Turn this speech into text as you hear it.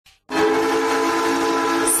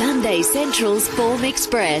Sunday Central's Form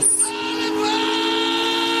Express.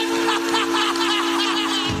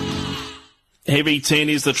 Heavy 10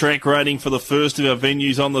 is the track rating for the first of our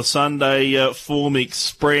venues on the Sunday Form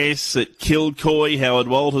Express at Kilcoy. Howard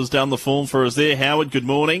Walter's done the form for us there. Howard, good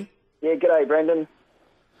morning. Yeah, g'day, Brendan.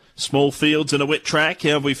 Small fields and a wet track. How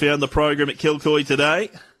have we found the program at Kilcoy today?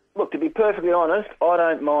 Look, to be perfectly honest, I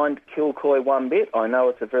don't mind Kilcoy one bit. I know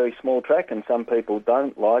it's a very small track and some people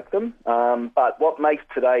don't like them. But what makes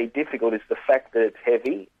today difficult is the fact that it's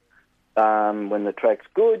heavy. When the track's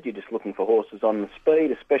good, you're just looking for horses on the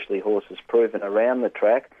speed, especially horses proven around the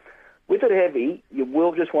track. With it heavy, you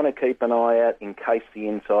will just want to keep an eye out in case the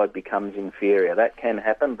inside becomes inferior. That can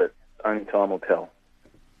happen, but only time will tell.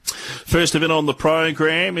 First event on the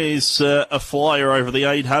program is a flyer over the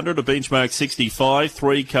 800, a benchmark 65.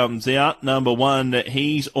 3 comes out. Number 1,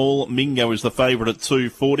 He's All Mingo is the favourite at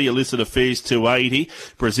 240. Illicit Affairs 280.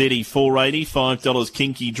 Brazetti 480. $5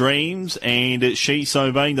 Kinky Dreams. And She's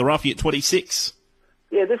So Vain, the roughie at 26.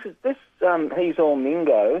 Yeah, this He's All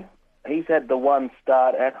Mingo. He's had the one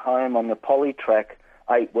start at home on the Poly track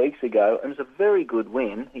 8 weeks ago, and it was a very good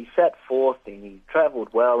win. He sat fourth and he travelled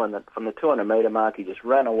well, and from the 200 metre mark he just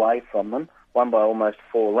ran away from them, won by almost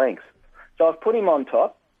 4 lengths. So I've put him on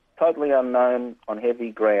top, totally unknown on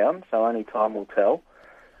heavy ground, so only time will tell.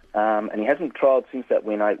 And he hasn't trialled since that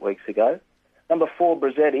win 8 weeks ago. Number 4,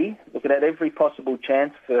 Brazetti, looking at every possible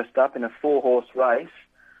chance first up in a 4-horse race.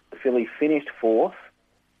 The filly finished fourth.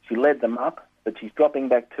 She led them up, but she's dropping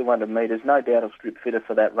back 200 metres. No doubt he'll strip fitter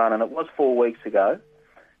for that run, and it was 4 weeks ago.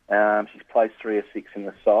 She's placed 3 or 6 in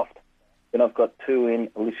the soft. Then I've got 2 in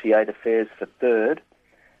Illicit Affairs for third.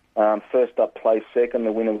 First up placed second.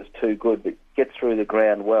 The winner was too good, but gets through the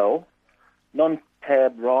ground well.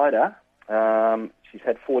 Non-tab rider. She's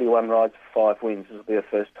had 41 rides for 5 wins. This will be her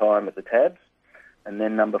first time at the tabs. And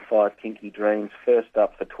then number 5, Kinky Dreams, first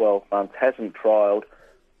up for 12 months. Hasn't trialled.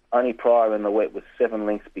 Only prior in the wet was 7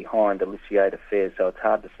 lengths behind Illicit Affairs, so it's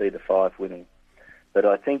hard to see the 5 winning. But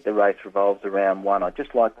I think the race revolves around 1. I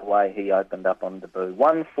just like the way he opened up on debut.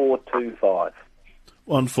 1-4-2-5.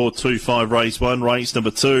 1-4-2-5, race 1. Race number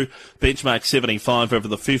 2, benchmark 75 over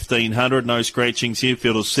the 1500. No scratchings here.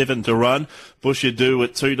 Field of 7 to run. Bushadoo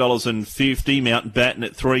at $2.50. Mountain Batten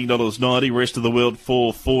at $3.90. Rest of the world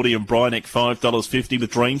 $4.40 and Bryneck $5.50 with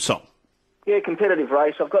Dream Song. Yeah, competitive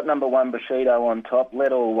race. I've got number 1, Bushido, on top.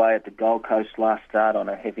 Led all the way at the Gold Coast last start on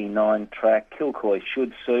a heavy 9 track. Kilcoy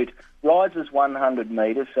should suit. Rises 100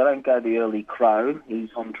 metres, so don't go the early crow. He's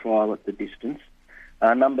on trial at the distance.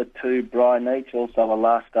 Number 2, Brian Each, also a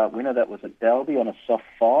last start winner. That was at Dalby on a soft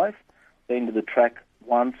 5. Been to the track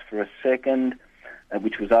once for a second,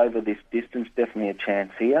 which was over this distance. Definitely a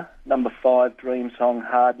chance here. Number 5, Dream Song,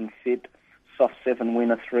 hard and fit. Soft 7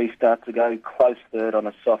 winner 3 starts ago. Close third on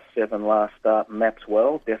a soft 7 last start. Maps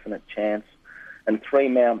well, definite chance. And 3,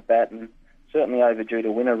 Mount Batten, certainly overdue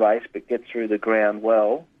to win a race, but gets through the ground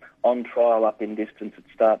well. On trial up in distance at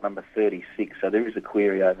start number 36, so there is a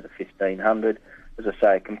query over the 1500. As I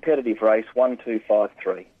say, a competitive race,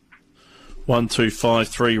 1-2-5-3.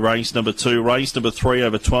 1-2-5-3, race number 2. Race number 3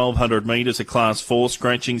 over 1200 metres, a class 4.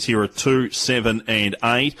 Scratchings here are 2, 7 and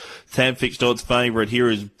 8. Tab fixed odds favourite here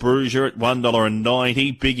is Bruger at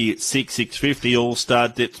 $1.90. Biggie at $6.50. All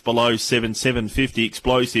start depths below 7.50.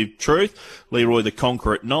 Explosive Truth. Leroy the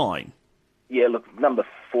Conqueror at 9. Yeah, look, number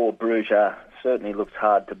 4, Bruger, certainly looks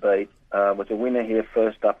hard to beat. Was a winner here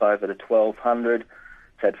first up over the 1200. It's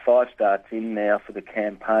had 5 starts in now for the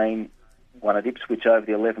campaign. Won at Ipswich over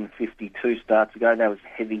the 1152 starts ago. That was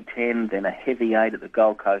heavy 10, then a heavy 8 at the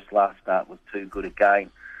Gold Coast last start was too good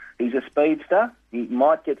again. He's a speedster. He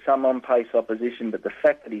might get some on-pace opposition, but the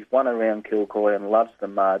fact that he's won around Kilcoy and loves the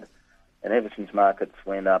mud, and ever since markets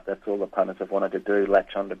went up, that's all the punters have wanted to do,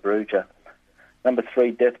 latch on to Bruger. Number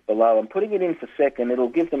 3, Death Below. I'm putting it in for second. It'll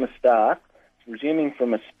give them a start. Resuming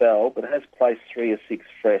from a spell, but it has placed 3 or 6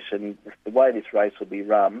 fresh, and the way this race will be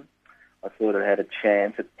run, I thought it had a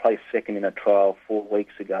chance. It placed second in a trial 4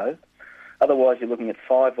 weeks ago. Otherwise, you're looking at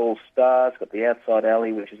 5 All Stars, got the Outside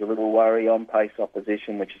Alley, which is a little worry, on-pace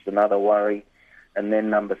opposition, which is another worry, and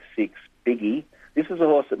then number 6, Biggie. This is a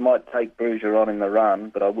horse that might take Bruger on in the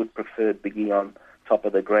run, but I would prefer Biggie on top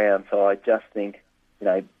of the ground, so I just think,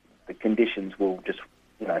 the conditions will just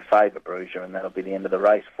favour Bruger, and that'll be the end of the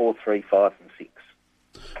race. 4, 3, 5 and 6.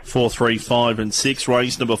 4, 3, 5 and 6.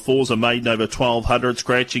 Race number 4's a maiden over 1,200.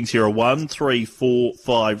 Scratchings here are 1, 3, 4,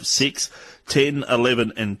 5, 6, 10,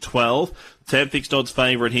 11 and 12. Tab Fixed Odds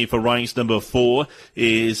favourite here for race number 4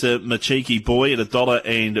 is Machiki Boy at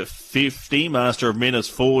 $1.50. Master of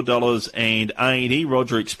Menace $4.80.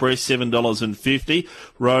 Roger Express $7.50.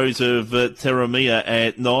 Rose of Terramia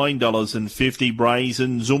at $9.50.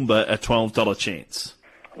 Brazen Zumba a $12 chance.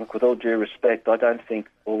 Look, with all due respect, I don't think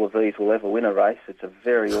all of these will ever win a race. It's a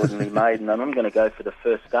very ordinary maiden, and I'm going to go for the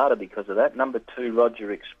first starter because of that. Number 2,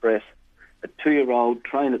 Roger Express, a 2-year-old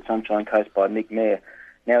trained at Sunshine Coast by Nick Mayer.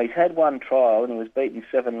 Now, he's had one trial, and he was beaten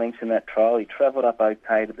 7 lengths in that trial. He travelled up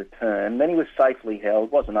okay to the turn. Then he was safely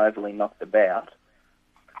held, wasn't overly knocked about.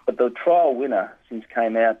 But the trial winner, since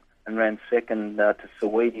came out and ran second to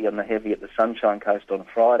Saweetie on the heavy at the Sunshine Coast on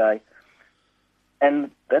Friday,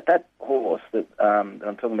 and that horse that I'm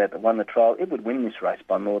talking about that won the trial, it would win this race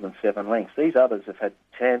by more than 7 lengths. These others have had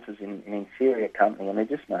chances in inferior company, and they're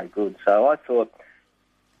just no good. So I thought,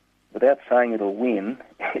 without saying it'll win,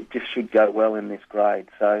 it just should go well in this grade.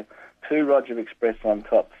 So 2, Roger Express on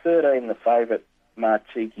top. 13, the favourite,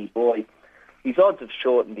 Marchiki Boy. His odds have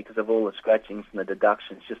shortened because of all the scratchings and the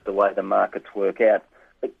deductions, just the way the markets work out.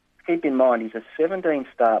 But keep in mind, he's a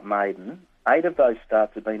 17-start maiden. 8 of those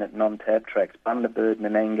starts have been at non-tab tracks, Bundaberg,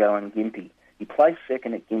 Menango and Gympie. He placed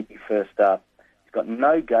second at Gympie first up. He's got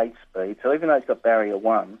no gate speed, so even though he's got barrier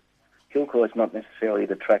 1, Kilcoy's not necessarily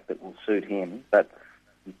the track that will suit him, but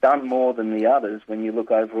he's done more than the others when you look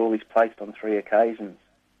overall. He's placed on 3 occasions.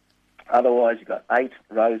 Otherwise, you've got 8,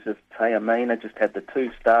 Rose of Teamina, just had the 2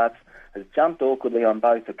 starts, has jumped awkwardly on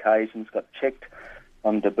both occasions, got checked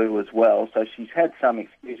on debut as well. So she's had some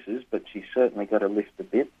excuses, but she's certainly got to lift a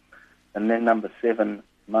bit. And then number 7,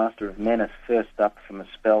 Master of Menace, first up from a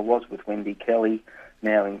spell, was with Wendy Kelly,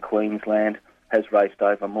 now in Queensland, has raced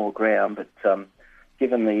over more ground, but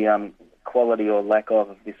given the quality or lack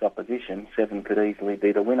of this opposition, 7 could easily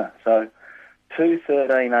be the winner. So 2,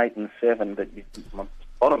 13, 8 and 7, but my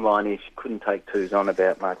bottom line is you couldn't take 2s on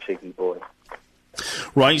about Marchiki Boy.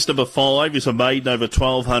 Race number 5 is a maiden over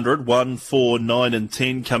 1,200. 1, 4, 9 and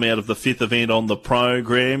 10 come out of the 5th event on the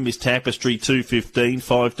program. Miss Tapestry $2.15,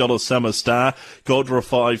 $5 Summer Star, Godra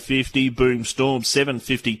 $5.50, Boom Storm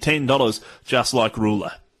 $7.50, $10 Just Like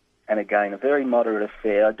Ruler. And again, a very moderate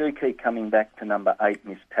affair. I do keep coming back to number 8,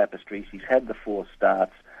 Miss Tapestry. She's had the 4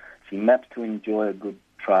 starts. She maps to enjoy a good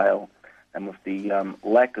trail. And with the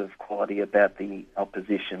lack of quality about the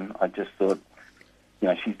opposition, I just thought,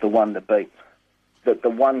 she's the one to beat. But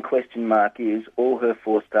the one question mark is all her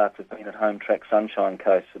 4 starts have been at home track Sunshine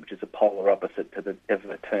Coast, which is a polar opposite to the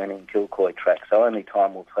ever-turning Kilcoy track. So only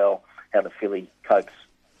time will tell how the filly copes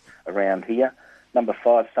around here. Number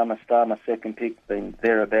 5, Summer Star, my second pick, been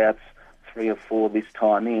thereabouts 3 or 4 this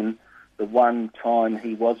time in. The one time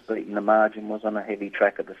he was beaten, the margin was on a heavy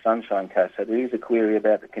track at the Sunshine Coast. So there is a query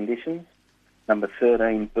about the conditions. Number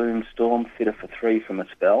 13, Boom Storm, fitter for 3 from a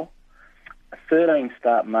spell. A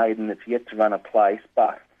 13-start maiden that's yet to run a place,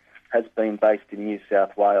 but has been based in New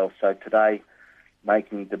South Wales. So today,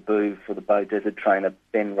 making debut for the Bow Desert trainer,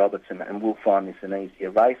 Ben Robertson, and we'll find this an easier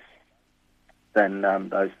race than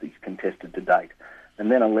those he's contested to date.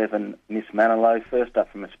 And then 11, Miss Manilow, first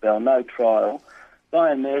up from a spell, no trial.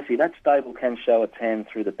 Diane Mercy, that stable can show its hand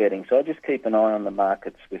through the betting, so I just keep an eye on the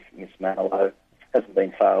markets with Miss Manilow. Hasn't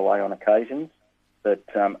been far away on occasions. But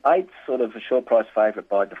 8's sort of a short price favourite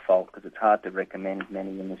by default because it's hard to recommend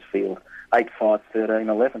many in this field. 8, 5, 13,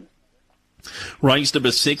 11. Race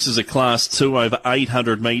number 6 is a Class 2 over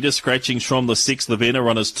 800 metres. Scratchings from the 6th event are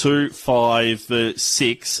runners 2, 5,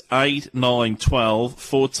 6, 8, 9, 12,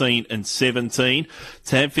 14 and 17.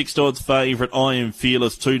 Tab Fixed Odds favourite I Am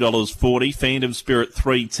Fearless $2.40. Phantom Spirit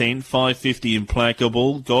 $3.10. $5.50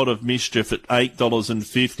 Implacable. God of Mischief at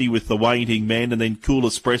 $8.50 with the Waiting Man. And then Cool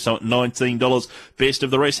Espresso at $19. Best of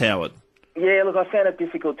the rest, Howard. Yeah, look, I found it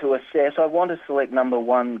difficult to assess. I want to select number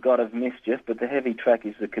 1, God of Mischief, but the heavy track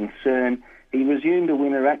is the concern. He resumed a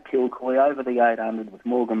winner at Kilcoy over the 800 with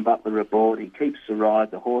Morgan Butler aboard. He keeps the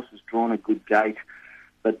ride. The horse has drawn a good gait,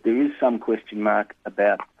 but there is some question mark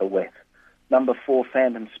about the wet. Number 4,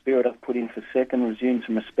 Phantom Spirit, I've put in for second, resumes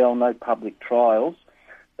from a spell, no public trials,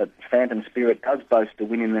 but Phantom Spirit does boast a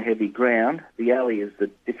win in the heavy ground. The alley is the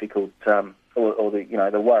difficult, the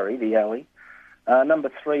worry, the alley.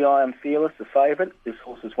 Number 3, I Am Fearless, the favourite. This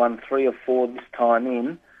horse has won 3 or 4 this time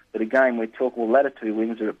in. But again, we're talking, latter 2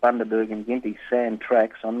 wins are at Bundaberg and Gympie sand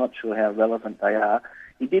tracks. I'm not sure how relevant they are.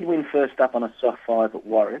 He did win first up on a soft 5 at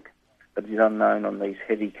Warwick, but he's unknown on these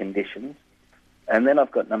heavy conditions. And then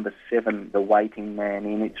I've got number 7, The Waiting Man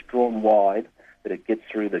in. It's drawn wide. that it gets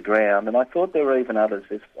through the ground. And I thought there were even others.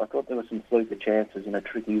 I thought there were some fluker chances in a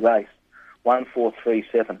tricky race. 1, 4, 3,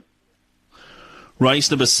 7.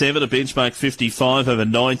 Race number 7, a benchmark 55 over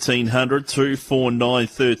 1900, 2, 4, 9,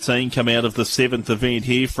 13 come out of the 7th event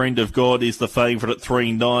here. Friend of God is the favourite at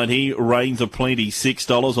 $3.90. Reigns of Plenty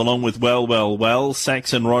 $6, along with Well.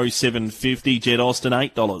 Saxon Rose $7.50. Jet Austin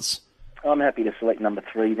 $8. I'm happy to select number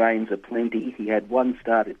 3, Reigns of Plenty. He had one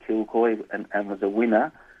start at Kilcoy and was a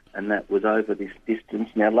winner, and that was over this distance.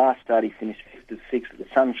 Now, last start he finished 5th of 6 at the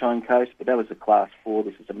Sunshine Coast, but that was a Class 4.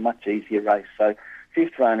 This is a much easier race. So,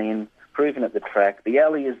 5th run in, proven at the track. The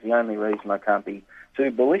alley is the only reason I can't be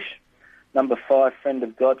too bullish. Number 5, Friend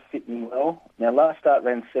of God, fitting well. Now, last start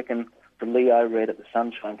ran second to Leo Red at the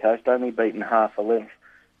Sunshine Coast, only beaten half a length.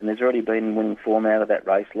 And there's already been winning form out of that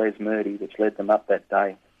race, Les Murdy, which led them up that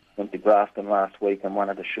day. Went to Grafton last week and won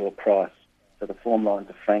at a short price. So the form lines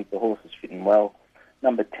are frank. The horse is fitting well.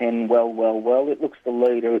 Number 10, Well. It looks the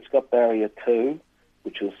leader. It's got barrier 2,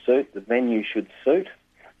 which will suit. The venue should suit.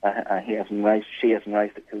 She hasn't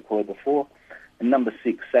raced at Kilcoy before. And number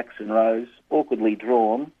 6, Saxon Rose, awkwardly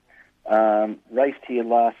drawn. Raced here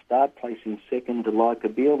last start, placing second to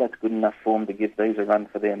Leica Beale. That's good enough form to give these a run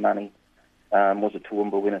for their money. Was a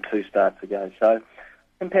Toowoomba winner 2 starts ago. So,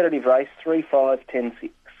 competitive race, 3, 5, 10,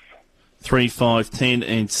 6. 3, 5, 10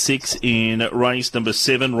 and 6 in race number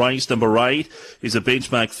 7. Race number 8 is a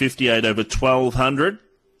benchmark 58 over 1200.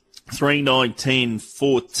 3, 9, 10,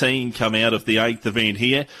 14 come out of the 8th event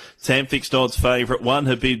here. Tam Fixed Odds favourite, 1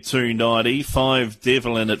 Habib $2.90, 5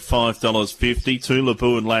 Devlin at $5.50, 2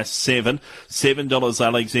 Laboon last $7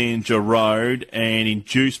 Alexandra Road, and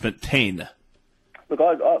Inducement 10. Look,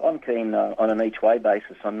 I'm keen on an each-way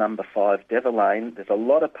basis on number 5, Deverlane. There's a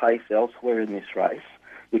lot of pace elsewhere in this race,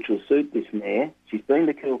 which will suit this mare. She's been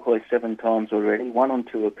to Kilcoy 7 times already, 1 on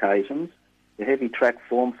 2 occasions. The heavy track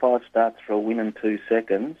form, 5 starts for a win in 2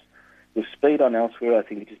 seconds. With speed on elsewhere, I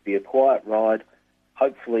think it'd just be a quiet ride.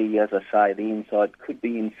 Hopefully, as I say, the inside could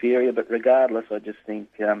be inferior, but regardless, I just think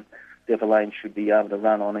Deverlane should be able to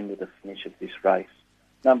run on into the finish of this race.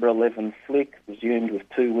 Number 11, Flick, resumed with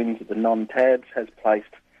 2 wins at the non-tabs, has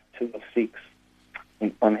placed 2 of 6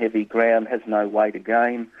 on heavy ground, has no way to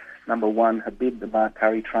gain. Number 1, Habib, the Mark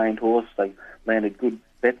Curry trained horse. They landed good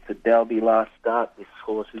bets at Dalby last start. This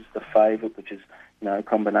horse is the favourite, which is a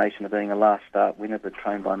combination of being a last start winner but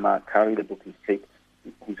trained by Mark Curry. The bookies keep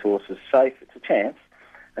his horses safe. It's a chance.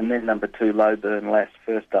 And then number 2, Lowburn Lass,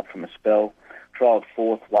 first up from a spell. Trialled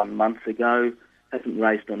 4th 1 month ago. Hasn't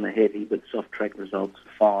raced on the heavy, but soft track results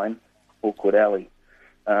are fine. Awkward Alley.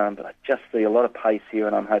 But I just see a lot of pace here,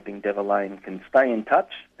 and I'm hoping Deverlane can stay in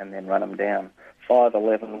touch and then run them down. 5,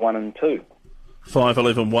 11, 1 and 2. 5,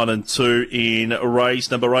 11, 1 and 2 in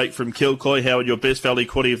race number 8 from Kilcoy. Howard, your best value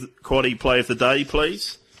quaddy play of the day,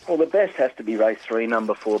 please? Well, the best has to be race 3,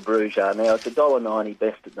 number 4, Bruges. Now, it's $1.90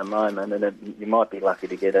 best at the moment, and you might be lucky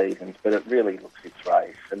to get evens, but it really looks its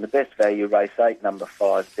race. And the best value, race 8, number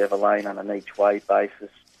 5, Deverlane, on an each-way basis.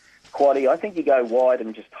 Quaddy, I think you go wide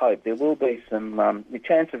and just hope. There will be some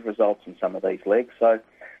chance of results in some of these legs, so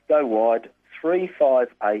go wide. 3, 5,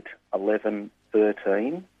 8, 11,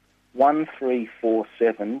 13. 1, 3, 4,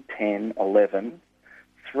 7, 10, 11.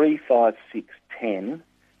 3, 5, 6, 10.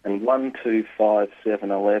 And 1, 2, 5, 7,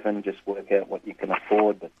 11, just work out what you can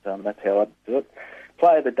afford, but that's how I'd do it.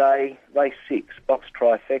 Play of the day, race 6, box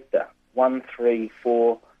trifecta, 1, 3,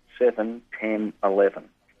 4, 7, 10, 11.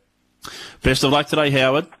 Best of luck today,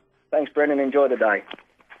 Howard. Thanks, Brendan. Enjoy the day.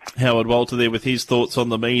 Howard Walter there with his thoughts on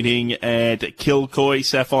the meeting at Kilcoy.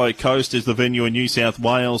 Sapphire Coast is the venue in New South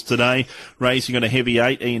Wales today. Racing on a heavy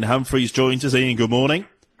 8. Ian Humphreys joins us. Ian, good morning.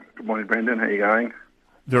 Good morning, Brendan. How are you going?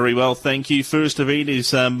 Very well, thank you. First event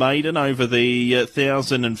is maiden over the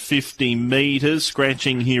 1,050 metres.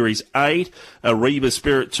 Scratching here is 8. Reba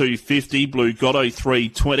Spirit 250. Blue Gotto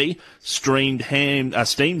 320. Steamed Ham at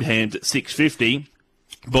 650.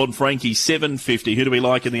 Bon Frankie 750. Who do we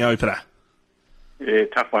like in the opener? Yeah,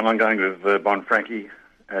 tough one. I'm going with Bon Frankie.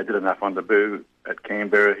 Did enough on debut at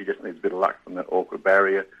Canberra. He just needs a bit of luck from that awkward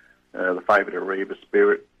barrier. The favourite of Reba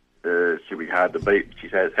Spirit. She'll be hard to beat. She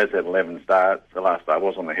has had 11 starts. The last start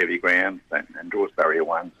was on the heavy ground and draws barrier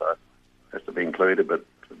 1, so has to be included, but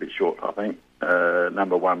it's a bit short, I think.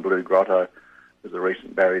 Number 1, Blue Grotto, was a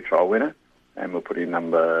recent barrier trial winner, and we'll put in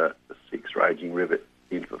number 6, Raging Rivet,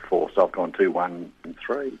 in for 4. So I've gone 2, 1 and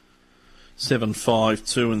 3. 7, 5,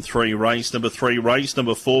 2 and 3. Race number 3. Race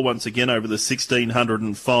number 4, once again over the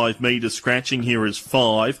 1,605 metres. Scratching here is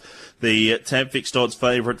 5. The Tab Fixed Odds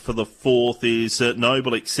favourite for the 4th is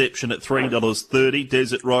Noble Exception at $3.30.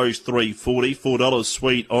 Desert Rose $3.40. $4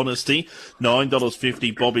 Sweet Honesty.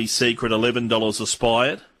 $9.50 Bobby Secret. $11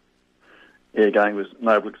 Aspired. Yeah, going was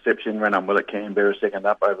Noble Exception, ran on well at Canberra, second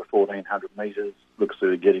up over 1,400 metres. Looks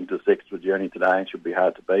to get into the sixth journey today and should be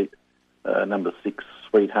hard to beat. Number 6,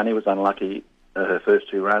 Sweet Honey, was unlucky her first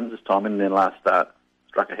 2 runs this time, and then last start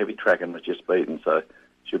struck a heavy track and was just beaten, so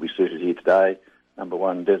should be suited here today. Number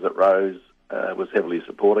 1, Desert Rose, was heavily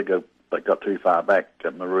supported, but got too far back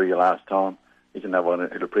at Maruya last time. He's another one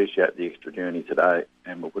who'd appreciate the extra journey today,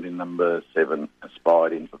 and we'll put in number 7,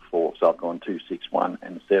 Aspired, in for 4. So I've gone 2, 6, 1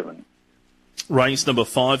 and 7. Race number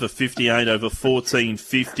 5 of 58 over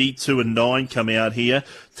 14.50. 2 and 9 come out here.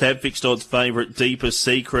 Tab fixed odds favourite Deeper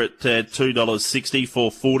Secret at $2.60,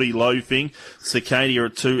 4.40 Loafing. Cicadia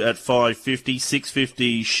at 2 at 5.50,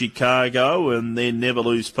 6.50 Chicago, and then Never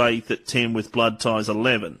Lose Faith at 10 with Blood Ties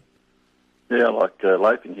 11. Yeah, I like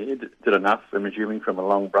Loafing here. Did enough for resuming from a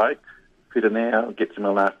long break. Fitter now, gets him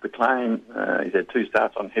a last to claim. He's had 2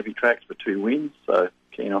 starts on heavy tracks for 2 wins, so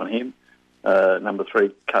keen on him. Number 3,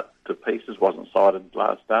 Cut to Pieces, wasn't sighted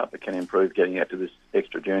last start, but can improve getting out to this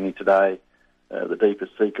extra journey today. The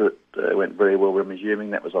Deepest Secret went very well when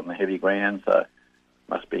resuming. That was on the heavy ground, so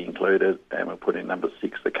must be included. And we'll put in number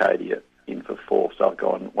 6, Acadia, in for 4. So I've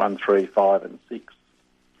gone 1, 3, 5 and 6.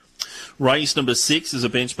 Race number 6 is a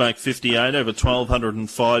benchmark 58 over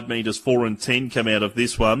 1,205 metres. 4 and 10 come out of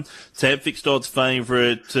this one. Tab fixed odds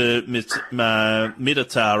favourite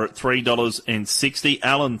Mitatar at $3.60.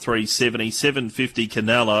 Allen $3.70. 7.50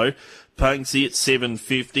 Canelo. Punksy at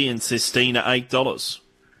 $7.50 and Sestina $8.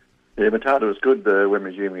 Yeah, Matata was good when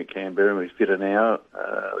resuming at Canberra, and he's fitter now.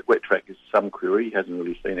 The wet track is some query. He hasn't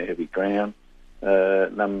really seen a heavy ground.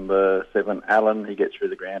 Number 7, Allen, he gets through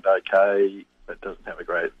the ground okay, but doesn't have a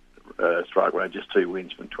great strike rate, just 2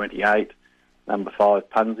 wins from 28. Number 5,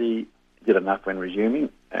 Punzi, did enough when resuming,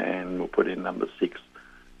 and we'll put in number 6,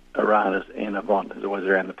 Aranas and Avant, who's always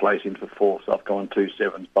around the place, in for 4. So I've gone 2,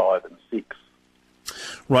 7, 5 and 6.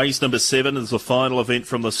 Race number 7 is the final event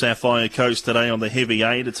from the Sapphire Coast today on the heavy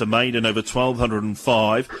 8. It's a maiden over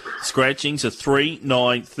 1,205. Scratchings are 3,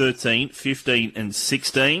 9, 13, 15 and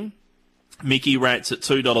 16. Mickey Rats at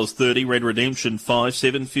 $2.30, Red Redemption 5,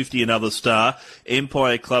 7.50 another star,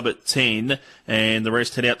 Empire Club at 10, and the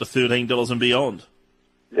rest head out to $13 and beyond.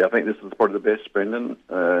 Yeah, I think this is probably the best, Brendan.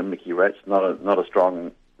 Mickey Rats, not a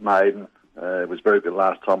strong maiden. It was very good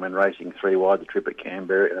last time when racing 3 wide, the trip at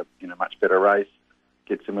Canberra in a much better race.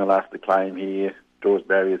 Gets him a last to claim here, draws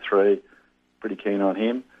barrier 3. Pretty keen on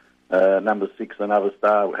him. Number 6, another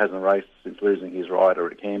star, hasn't raced since losing his rider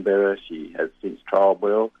at Canberra. She has since trialled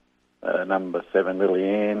well. Number 7, Lily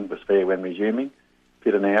Ann, was fair when resuming.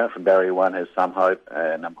 Fitter now from barrier 1 has some hope.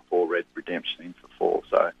 Number 4, Red Redemption, in for 4.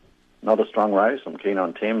 So not a strong race. I'm keen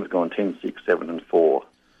on 10. We've gone 10, 6, 7 and 4.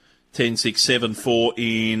 10, 6, 7, 4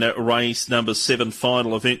 in race number 7,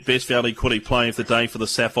 final event. Best value quality play of the day for the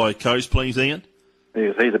Sapphire Coast, please, Ian.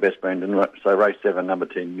 Yes, he's the best, Brendan. So race 7, number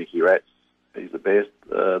 10, Mickey Rats. He's the best.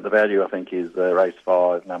 The value, I think, is race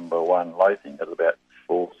 5, number 1, Loafing, at about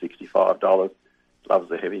 $4.65. Loves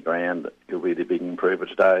the heavy ground. He'll be the big improver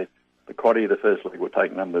today. The quaddy, the first leg, will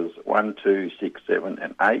take numbers 1, 2, 6, 7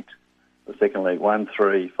 and 8. The second leg, 1,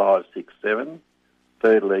 3, 5, 6, 7.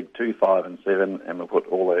 Third leg, 2, 5 and 7. And we'll put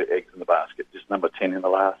all the eggs in the basket. Just number 10 in the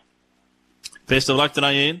last. Best of luck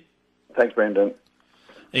today, Ian. Thanks, Brendan.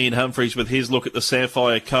 Ian Humphreys with his look at the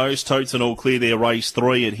Sapphire Coast. Totes and all clear there, race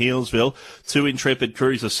 3 at Healesville. 2 Intrepid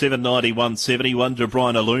Cruiser, 7.90, 170. 1 De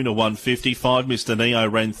Bruyne Luna, 150. 5 Mr. Neo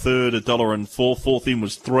ran third, $1.04. Fourth in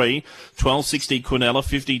was 3. 12.60 Quinella,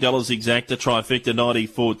 $50 Exacta. Trifecta,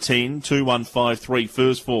 94.10. 2.153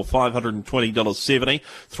 first for $520.70.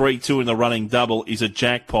 3-2 in the running double is a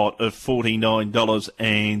jackpot of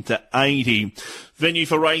 $49.80. Venue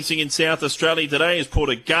for racing in South Australia today is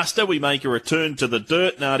Port Augusta. We make a return to the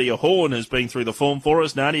dirt. Nadia Horn has been through the form for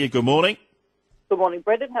us. Nadia, good morning. Good morning,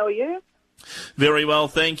 Brendan. How are you? Very well,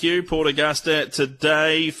 thank you. Port Augusta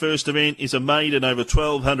today. First event is a maiden over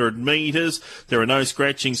 1,200 metres. There are no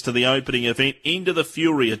scratchings to the opening event. Into the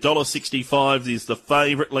Fury, $1.65 is the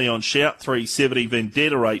favourite. Leon Shout, $3.70.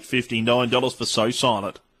 Vendetta rate, $59 for So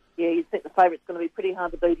Silent. Yeah, you'd think the favourite's going to be pretty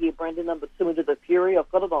hard to beat here, Brendan. Number 2, Into the Fury.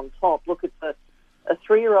 I've got it on top. Look, it's a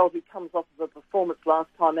 3-year-old who comes off of a performance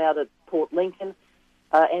last time out at Port Lincoln,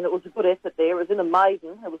 and it was a good effort there. It was in a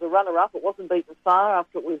maiden. It was a runner-up. It wasn't beaten far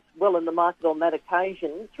after it was well in the market on that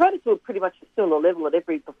occasion. It's rated to a pretty much a similar level at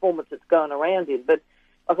every performance it's going around in, but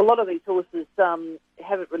like a lot of these horses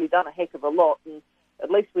haven't really done a heck of a lot, and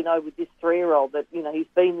at least we know with this 3-year-old that, you know, he's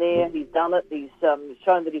been there, he's done it, he's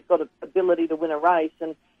shown that he's got an ability to win a race,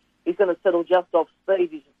 and he's going to settle just off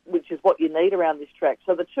speed, which is what you need around this track.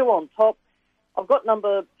 So the 2 on top. I've got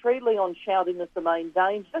number 3, Leon Shout, in as the main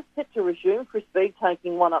dame. Just set to resume. Chris Bead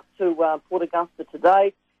taking one up to Port Augusta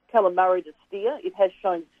today. Calamari to steer. It has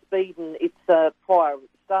shown speed in its prior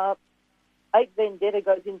starts. 8 Vendetta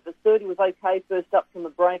goes in for 30, was okay first up from the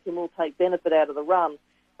break and will take benefit out of the run.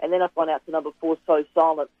 And then I've gone out to number 4, So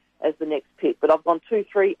Silent, as the next pick. But I've gone 2,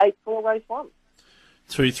 3, 8, 4, race 1.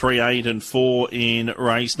 2, 3, 8 and 4 in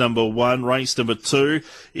race number 1. Race number 2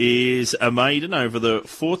 is a maiden over the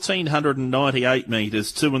 1,498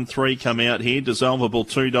 metres. 2 and 3 come out here. Dissolvable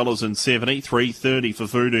 $2.70, $3.30 for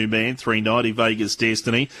Voodoo Man, $3.90 Vegas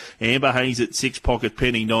Destiny. Amber Hayes at 6 Pocket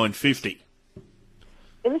Penny, $9.50.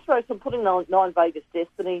 In this race, I'm putting 9 Vegas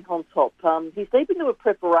Destiny on top. He's deep into a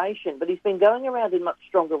preparation, but he's been going around in much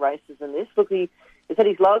stronger races than this. Look, he's had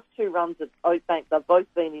his last 2 runs at Oakbank. They've both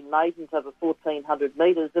been in maidens over 1,400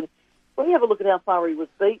 metres. And when you have a look at how far he was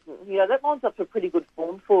beaten, that lines up for pretty good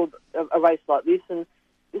form for a race like this. And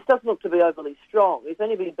this doesn't look to be overly strong. He's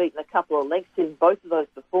only been beaten a couple of lengths in both of those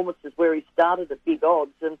performances where he started at big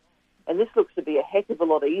odds. And this looks to be a heck of a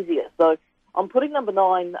lot easier. So I'm putting number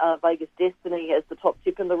 9, Vegas Destiny, as the top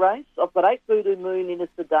tip in the race. I've got 8 Voodoo Moon in as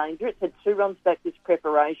the danger. It's had 2 runs back this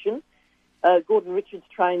preparation. Gordon Richards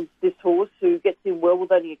trains this horse, who gets in well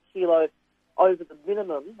with only a kilo over the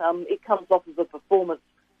minimum. It comes off of a performance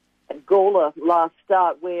at Gawler last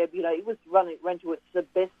start where, it was ran to its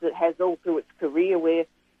best it has all through its career, where it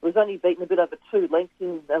was only beaten a bit over 2 lengths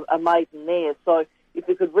in a maiden there. So if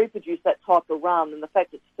it could reproduce that type of run, and the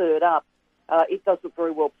fact it's third up, it does look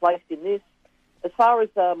very well placed in this. As far as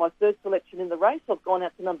my third selection in the race, I've gone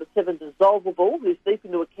out to number 7, Dissolvable, who's deep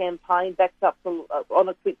into a campaign, backed up from on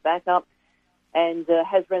a quick backup, and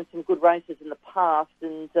has ran some good races in the past.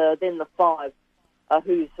 And then the 5,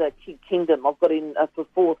 who's Kid Kingdom, I've got in for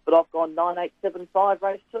 4th, but I've gone 9, 8, 7, 5,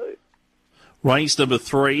 race 2. Race number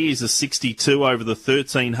 3 is a 62 over the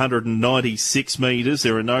 1,396 metres.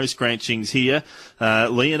 There are no scratchings here.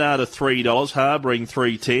 Leonardo $3, Harbouring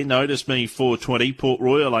 $3.10, Notice Me $4.20, Port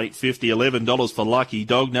Royal $8.50, $11 for Lucky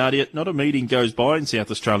Dog. Nadia, not a meeting goes by in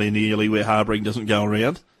South Australia nearly where Harbouring doesn't go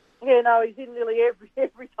around. Yeah, no, he's in nearly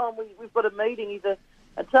every time we've got a meeting. He's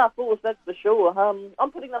a tough horse, that's for sure.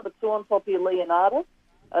 I'm putting number 2 on top here, Leonardo.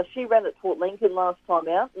 She ran at Port Lincoln last time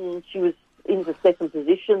out, and she was in the second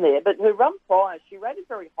position there. But her run prior, she rated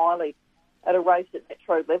very highly at a race at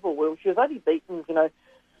Metro level, where she was only beaten,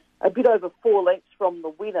 a bit over 4 lengths from the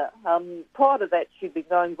winner. Prior to that, she'd been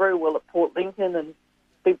going very well at Port Lincoln and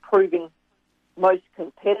been proving most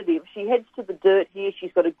competitive. She heads to the dirt here.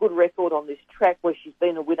 She's got a good record on this track where she's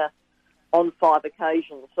been a winner on 5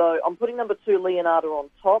 occasions. So I'm putting number 2, Leonardo, on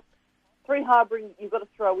top. 3, Harbouring, you've got to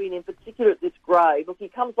throw in particular at this grade. Look, he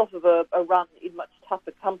comes off of a run in much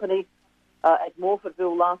tougher company at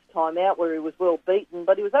Morphettville last time out, where he was well beaten,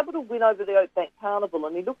 but he was able to win over the Oakbank Carnival,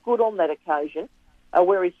 and he looked good on that occasion,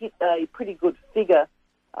 where he hit a pretty good figure.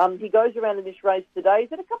 He goes around in this race today. He's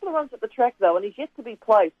had a couple of runs at the track, though, and he's yet to be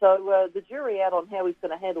placed, so the jury out on how he's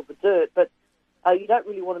going to handle the dirt, but you don't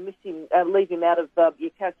really want to miss him, leave him out of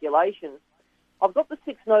your calculations. I've got the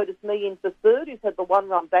 6, Notice Me, in for 3rd, who's had the 1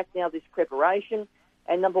 run back now this preparation,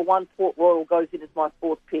 and number 1, Port Royal, goes in as my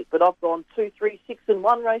 4th pick, but I've gone 2, 3, 6 and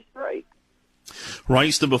 1, race 3.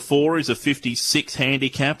 Race number 4 is a 56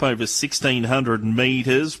 handicap over 1,600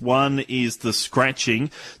 metres. 1 is the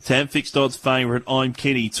scratching. Tab Fixed Odds favourite, I'm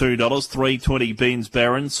Kenny, $2. $3.20 Ben's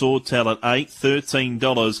Baron. Swordtail at $8.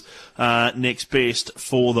 $13 next best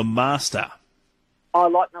for the Master. I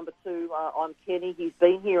like number 2, I'm Kenny. He's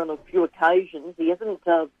been here on a few occasions. He hasn't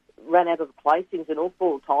ran out of the placings in all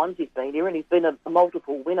 4 times he's been here, and he's been a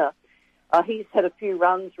multiple winner. He's had a few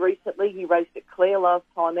runs recently. He raced at Clare last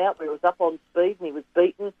time out, where he was up on speed and he was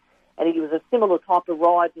beaten, and he was a similar type of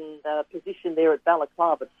ride and position there at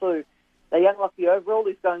Balaclava too. Now, Young Lucky Overall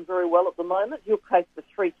is going very well at the moment. He'll take the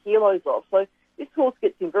 3 kilos off. So this horse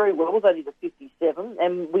gets him very well with only the 57,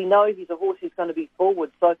 and we know he's a horse who's going to be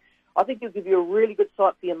forward. So I think he'll give you a really good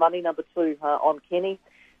sight for your money, number 2, on Kenny.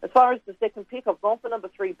 As far as the second pick, I've gone for number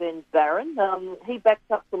 3, Ben's Baron. He backed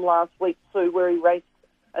up from last week too, where he raced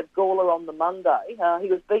at Gawler on the Monday. He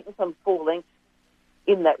was beaten some 4 lengths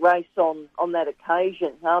in that race on that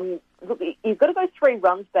occasion. Look, you've got to go 3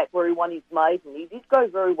 runs back where he won his maiden. He did go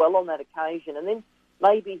very well on that occasion, and then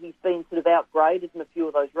maybe he's been sort of outgraded in a few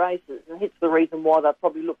of those races, and hence the reason why they've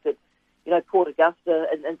probably looked at, Port Augusta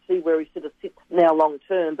and see where he sort of sits now long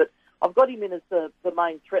term. But I've got him in as the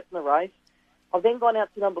main threat in the race. I've then gone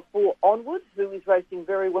out to number 4, Onward, who is racing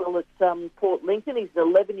very well at Port Lincoln. He's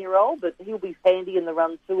an 11-year-old, but he'll be handy in the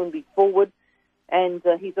run too and be forward. And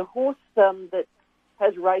he's a horse that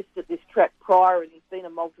has raced at this track prior, and he's been a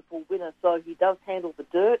multiple winner, so he does handle the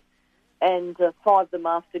dirt. And 5, the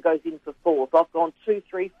Master, goes in for 4th. I've gone 2,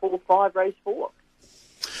 3, 4, 5, race 4.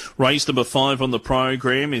 Race number 5 on the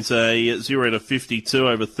program is a 0 to 52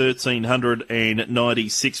 over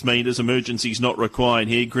 1,396 metres. Emergencies not required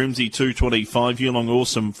here. Grimsey 225, Yulong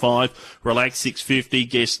Awesome 5, Relax 650,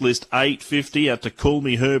 Guest List 850, out to Call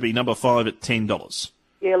Me Herbie, number 5 at $10.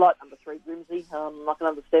 Yeah, like number 3, Grimsey. I can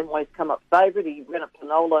understand why he's come up favourite. He ran at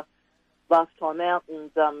Penola last time out,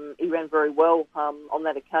 and he ran very well on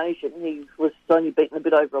that occasion. He was only beaten a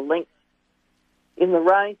bit over a length in the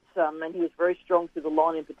race, and he was very strong through the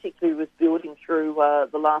line. In particular, he was building through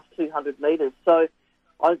the last 200 metres. So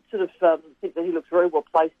I sort of think that he looks very well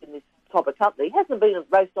placed in this type of company. He hasn't been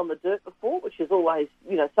raced on the dirt before, which is always,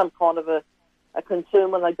 some kind of a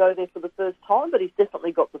concern when they go there for the first time, but he's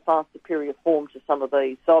definitely got the far superior form to some of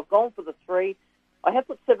these. So I've gone for the 3. I have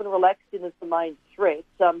put 7 Relaxed in as the main threat.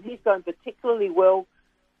 He's going particularly well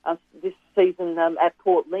this season at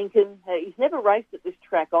Port Lincoln. He's never raced at this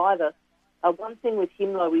track either. One thing with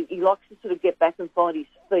him, though, he likes to sort of get back and find his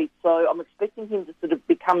feet, so I'm expecting him to sort of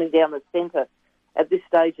be coming down the centre at this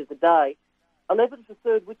stage of the day. 11 for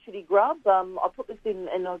third, Witchetty Grub. I put this in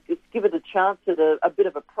and I'll just give it a chance at a bit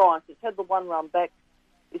of a price. It's had the one run back,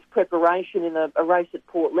 this preparation in a race at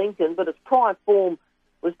Port Lincoln, but its prior form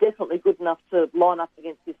was definitely good enough to line up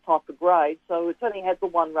against this type of grade. So it's only had the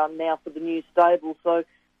one run now for the new stable, so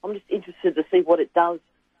I'm just interested to see what it does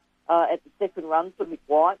at the second run for Mick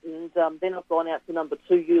White, and then I've gone out to number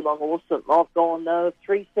 2, Yulong Awesome. I've gone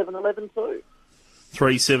 3, 7, 11, 2.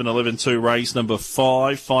 3, 7, 11, 2, race number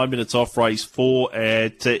 5. 5 minutes off race 4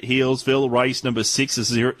 at Healesville. Race number 6 is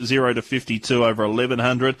 0 to 52 over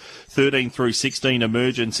 1,100. 13 through 16,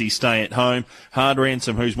 emergency stay at home. Hard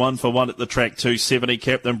Ransom, who's 1 for 1 at the track, 270.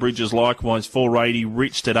 Captain Bridges likewise, 480.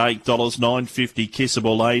 Riched at $8, $9.50.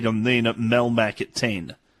 Kissable 8, and then at Melmac at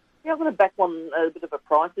 10. Yeah, I'm going to back one a bit of a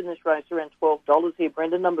price in this race, around $12 here,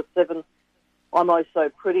 Brendan. Number 7, I'm Oh So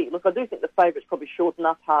Pretty. Look, I do think the favourite's probably short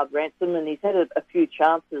enough, Hard Ransom, and he's had a few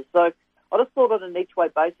chances. So I just thought on an each-way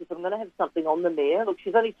basis, I'm going to have something on the mare. Look,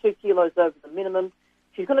 she's only 2 kilos over the minimum.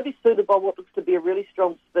 She's going to be suited by what looks to be a really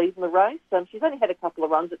strong speed in the race. She's only had a couple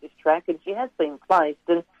of runs at this track, and she has been placed.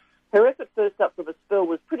 And her effort first up from a spell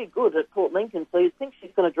was pretty good at Port Lincoln, so you'd think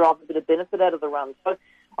she's going to drive a bit of benefit out of the run. So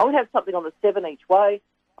I'm going to have something on the 7 each way.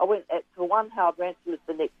 I went for 1, Hard Ransom as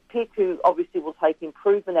the next pick, who obviously will take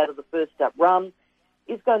improvement out of the first up run.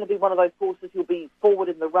 Is going to be one of those horses who'll be forward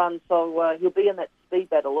in the run, so he'll be in that speed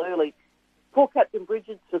battle early. Poor Captain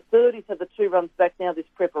Bridges for third. He's had the 2 runs back now this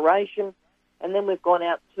preparation. And then we've gone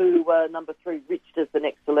out to number 3, Riched as the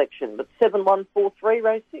next selection. But 7, 1, 4, 3,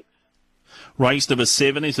 race 6. Race number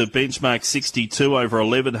 7 is a benchmark 62 over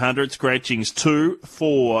 1,100. Scratchings 2,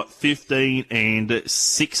 4, 15 and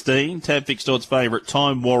 16. Tab Fixed Odds favourite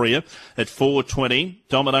Time Warrior at $4.20.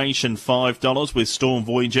 Domination $5 with Storm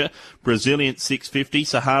Voyager. Brazilian $6.50.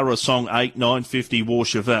 Sahara Song $8, $9.50. War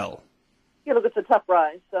Cheval. Yeah, look, it's a tough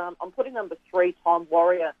race. I'm putting number 3, Time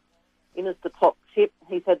Warrior, in as the top tip.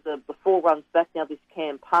 He's had the 4 runs back now this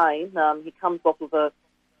campaign. He comes off of a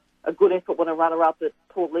good effort when a runner-up at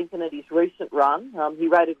Port Lincoln at his recent run. He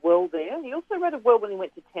rated well there. He also rated well when he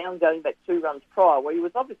went to town going back 2 runs prior, where he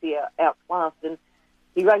was obviously outclassed, and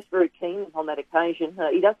he raced very keen on that occasion.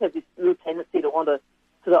 He does have this real tendency to want to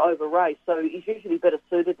over-race, so he's usually better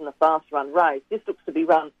suited in a fast-run race. This looks to be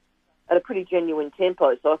run at a pretty genuine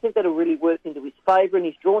tempo, so I think that'll really work into his favour, and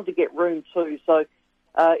he's drawn to get room too, so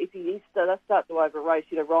if he does start to over-race,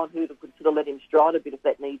 Ryan Hood will consider let him stride a bit if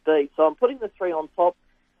that need be. So I'm putting the 3 on top.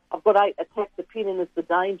 I've got 8, Attack the Pin in as the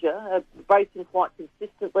danger, racing quite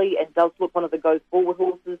consistently and does look one of the go-forward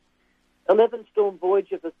horses. 11, Storm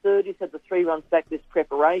Voyager for third. He's had the 3 runs back this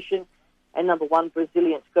preparation. And number 1,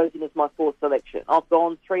 Brazilians, goes in as my 4th selection. I've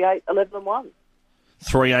gone 3, 8, 11 and 1.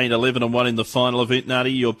 3, 8, 11 and 1 in the final event,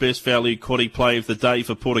 Nutty. Your best value quaddy play of the day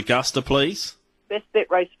for Port Augusta, please. Best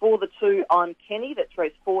bet, race 4, the 2, I'm Kenny. That's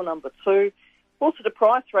race 4, number 2. Also to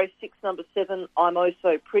price, race 6, number 7, I'm Oh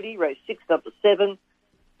So Pretty. Race 6, number 7.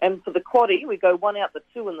 And for the quaddie, we go 1 out the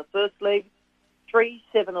 2 in the first leg, 3,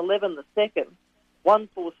 7, 11 the second, 1,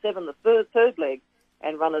 4, 7 the third leg,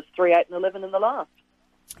 and runners 3, 8 and 11 in the last.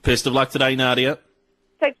 Best of luck today, Nadia.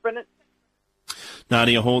 Thanks, Brendan.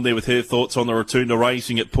 Nadia Horn there with her thoughts on the return to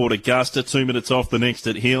racing at Port Augusta. 2 minutes off the next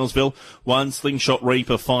at Healesville. 1 Slingshot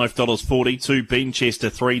Reaper $5.40. 2 Benchester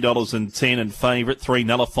 $3.10 and favourite 3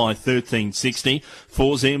 Nullify $13.60.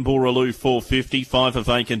 4 Zamboraloo $4.50. 5 a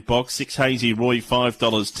vacant box. 6 Hazy Roy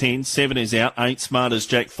 $5.10. 7 is out. 8 Smart as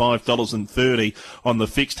Jack $5.30 on the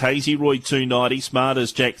fixed. Hazy Roy $2.90. Smart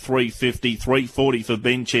as Jack $3.50. $3.40 for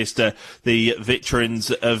Benchester. The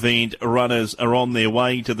veterans event runners are on their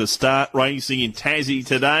way to the start. Racing in Tassie has he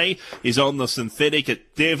today, is on the synthetic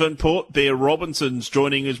at Devonport. Bear Robinson's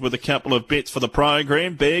joining us with a couple of bets for the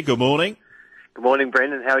program. Bear, good morning. Good morning,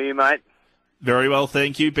 Brendan. How are you, mate? Very well,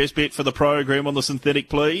 thank you. Best bet for the program on the synthetic,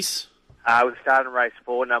 please. We're starting race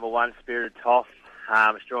 4, number 1, Spirited Toff.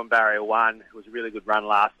 It's drawn barrier 1. It was a really good run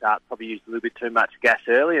last start. Probably used a little bit too much gas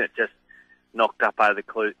early, and it just knocked up over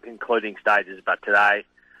the concluding stages. But today,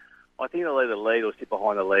 I think it'll either lead or sit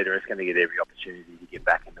behind the leader. It's going to get every opportunity to get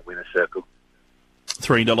back in the winner's circle.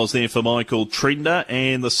 $3 there for Michael Trinder.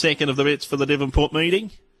 And the second of the bets for the Devonport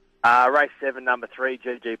meeting? Race 7, number 3,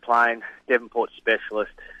 GG Plain, Devonport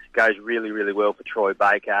Specialist. Goes really, really well for Troy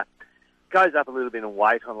Baker. Goes up a little bit in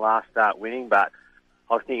weight on last start winning, but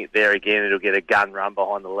I think there again it'll get a gun run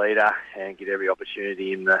behind the leader and get every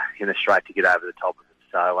opportunity in the straight to get over the top of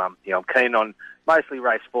it. So I'm keen on mostly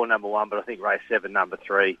race 4, number 1, but I think race 7, number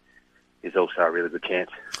 3 is also a really good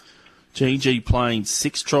chance. GG Plain,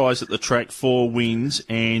 6 tries at the track, 4 wins,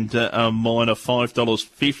 and a minor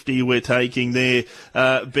 $5.50 we're taking there,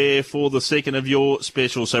 Bear, for the second of your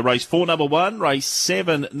special. So race 4, number 1, race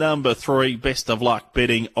 7, number 3. Best of luck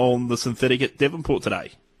betting on the synthetic at Devonport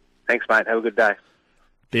today. Thanks, mate. Have a good day.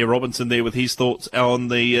 Bear Robinson there with his thoughts on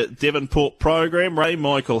the Devonport program. Ray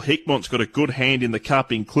Michael Hickmont's got a good hand in the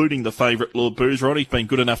cup, including the favourite Lord Boozer. He's been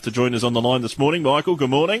good enough to join us on the line this morning. Michael, good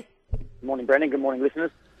morning. Good morning, Brendan. Good morning,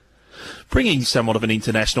 listeners. Bringing somewhat of an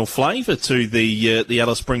international flavour to the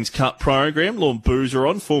Alice Springs Cup program. Lord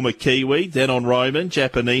Boozeron, former Kiwi, Danon Roman,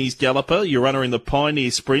 Japanese galloper. Your runner in the Pioneer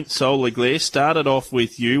Sprint, Sol Leglaire, started off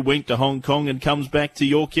with you, went to Hong Kong and comes back to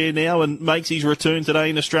your care now and makes his return today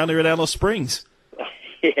in Australia at Alice Springs.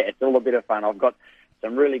 Yeah, it's all a bit of fun. I've got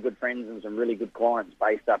some really good friends and some really good clients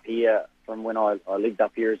based up here from when I lived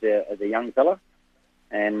up here as a young fella.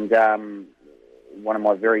 And one of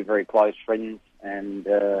my very, very close friends and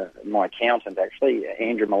my accountant, actually,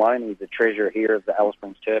 Andrew Maloney, he's the treasurer here of the Alice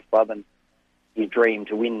Springs Turf Club, and his dream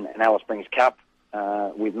to win an Alice Springs Cup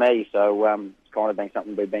with me. So it's kind of been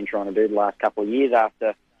something we've been trying to do the last couple of years.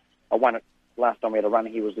 After I won it last time we had a run,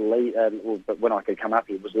 he was the lead, but when I could come up,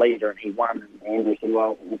 he was leader, and he won. And Andrew said,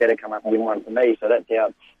 well, you better come up and win one for me. So that's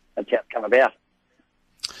how it's come about.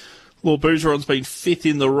 Lord Boozeron's been fifth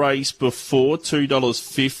in the race before,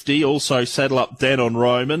 $2.50. Also saddle up Danon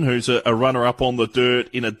Roman, who's a runner-up on the dirt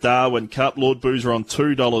in a Darwin Cup. Lord Boozeron,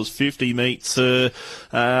 $2.50 meets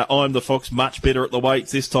I'm the Fox, much better at the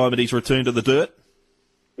weights this time at his return to the dirt.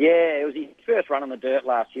 Yeah, it was his first run on the dirt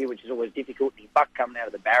last year, which is always difficult. He bucked coming out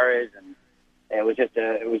of the barriers, and it was just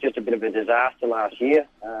a bit of a disaster last year.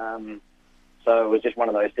 So it was just one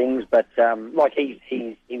of those things. But like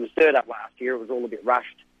he was third up last year. It was all a bit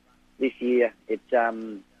rushed. This year, he's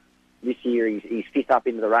fifth up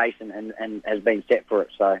into the race and has been set for it.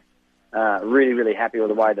 So really, really happy with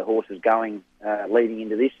the way the horse is going leading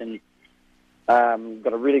into this, and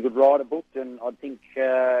got a really good rider booked, and I think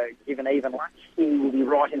given even luck, he will be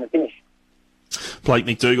right in the finish. Blake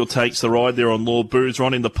McDougall takes the ride there on Lord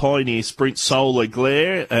Boozeron in the Pioneer Sprint. Sol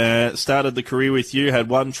Leglaire started the career with you, had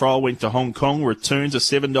one trial, went to Hong Kong, returns a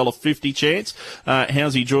 $7.50 chance.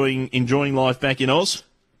 How's he enjoying life back in Oz?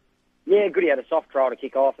 Yeah, good. He had a soft trial to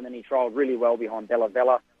kick off, and then he trialled really well behind Bella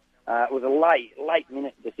Vella. It was a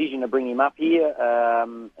late-minute decision to bring him up here,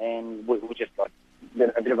 and we just got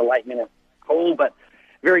a bit of a late-minute call, but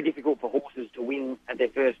very difficult for horses to win at their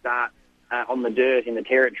first start on the dirt in the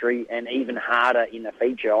territory, and even harder in the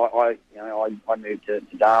feature. I moved to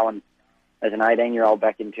Darwin as an 18-year-old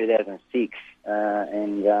back in 2006,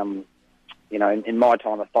 and in my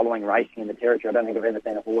time of following racing in the territory, I don't think I've ever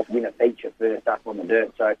seen a horse win a feature first up on the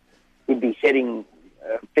dirt. So he'd be setting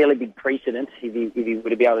a fairly big precedent if he were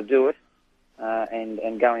to be able to do it,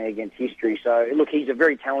 and going against history. So look, he's a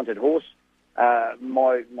very talented horse.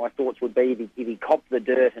 My thoughts would be if he copped the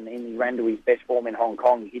dirt and he ran to his best form in Hong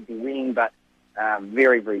Kong, he'd be winning, but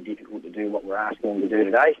very, very difficult to do what we're asking him to do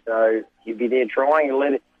today. So he'll be there trying.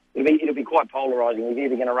 It'll be quite polarising. He's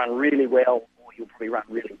either going to run really well or he'll probably run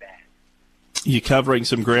really bad. You're covering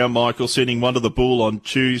some ground, Michael, sending one to the Bull on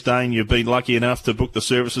Tuesday, and you've been lucky enough to book the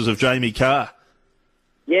services of Jamie Carr.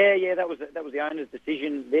 Yeah, that was the owner's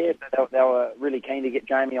decision there. So they were really keen to get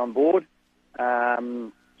Jamie on board.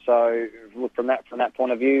 So look, from that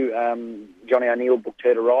point of view, Johnny O'Neill booked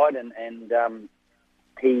her to ride, and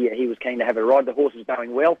he was keen to have her ride. The horse is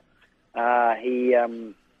going well.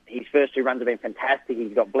 His first 2 runs have been fantastic.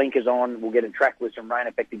 He's got blinkers on. We'll get a track with some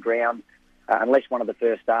rain-affected ground. Unless one of the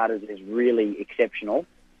first starters is really exceptional,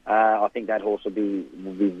 I think that horse will be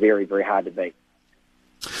very, very hard to beat.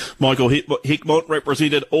 Michael Hickmont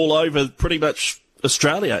represented all over pretty much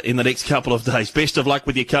Australia in the next couple of days. Best of luck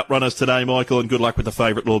with your cup runners today, Michael, and good luck with the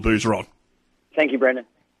favourite Lord Boozeron. Thank you, Brendan.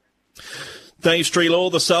 Dave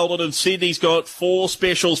Strelaw, the Sultan of Sydney's got 4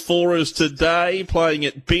 specials for us today, playing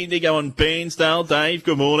at Bendigo and Bairnsdale. Dave,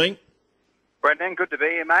 good morning. Brendan, good to be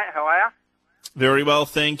here, mate. How are you? Very well,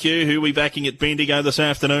 thank you. Who are we backing at Bendigo this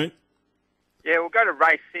afternoon? Yeah, we'll go to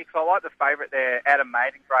race 6. I like the favourite there, Adam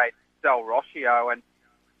Maiden Grade, Del Rocio, and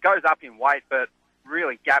goes up in weight, but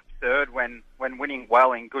really gaps third when winning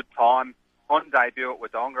well in good time on debut at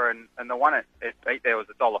Wodonga, and the one it beat there was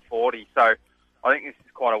 $1.40. So I think this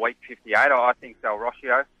is quite a weak 58. I think Del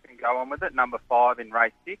Rocio can go on with it, number 5 in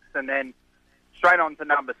race 6. And then straight on to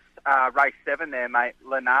race 7 there, mate,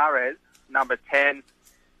 Linares, number 10.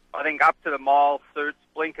 I think up to the mile suits,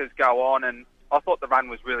 blinkers go on, and I thought the run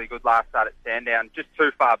was really good last start at Sandown, just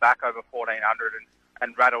too far back over 1400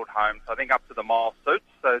 and rattled home. So I think up to the mile suits.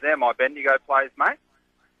 So they're my Bendigo plays, mate.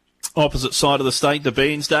 Opposite side of the state, the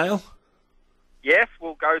Bairnsdale. Yes,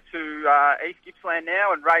 we'll go to East Gippsland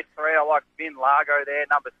now, and race 3, I like Vin Largo there,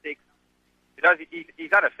 number 6. He's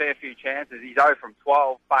had a fair few chances. He's 0 from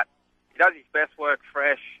 12, but he does his best work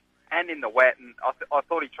fresh and in the wet, and I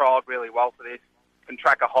thought he trialled really well for this. Can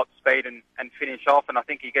track a hot speed and finish off, and I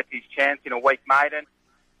think he gets his chance in a weak maiden.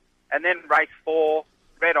 And then race 4,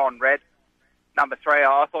 Red on Red, number 3.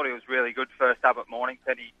 I thought he was really good first up at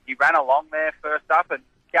Mornington. He ran along there first up and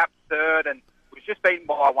gapped third, and was just beaten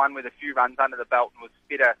by one with a few runs under the belt and was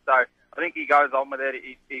fitter. So I think he goes on with it.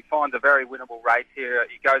 He finds a very winnable race here.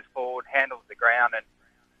 He goes forward, handles the ground, and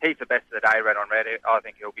he's the best of the day, Red on Red. I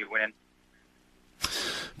think he'll be winning.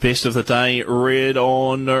 Best of the day, Red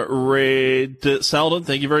on Red. Sultan,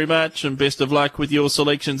 thank you very much, and best of luck with your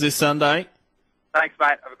selections this Sunday. Thanks,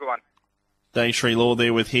 mate. Have a good one. Dave Strelaw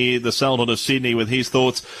there with the Sultan of Sydney, with his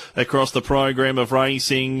thoughts across the program of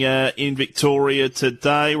racing in Victoria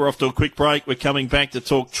today. We're off to a quick break. We're coming back to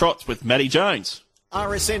talk trots with Matty Jones.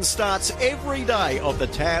 RSN starts every day of the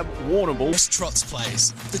tab Warrnambool. Trots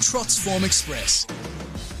plays the Trots Form Express.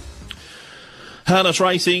 Harness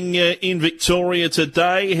racing in Victoria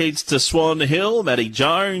today heads to Swan Hill. Matty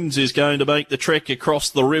Jones is going to make the trek across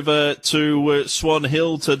the river to Swan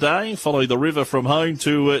Hill today. Follow the river from home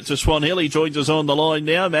to Swan Hill. He joins us on the line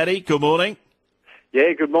now. Matty, good morning.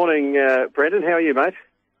 Yeah, good morning, Brendan. How are you, mate?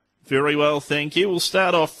 Very well, thank you. We'll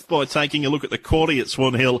start off by taking a look at the quaddie at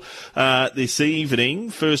Swan Hill this evening.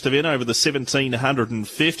 First event over the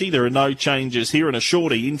 1750. There are no changes here, and a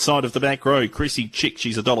shorty inside of the back row. Chrissy Chick,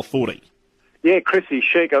 she's $1.40. Yeah, Chrissy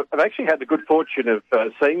Chic. I've actually had the good fortune of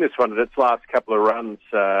seeing this one at its last couple of runs,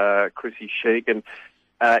 Chrissy Chic, and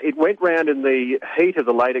it went round in the heat of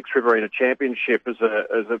the Latex Riverina Championship as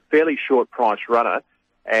a fairly short price runner,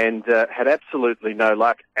 and had absolutely no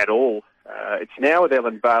luck at all. It's now with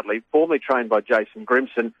Ellen Bartley, formerly trained by Jason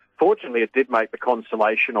Grimson. Fortunately, it did make the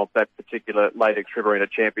consolation of that particular Latex Riverina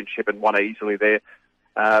Championship and won easily there.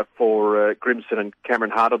 For Grimson and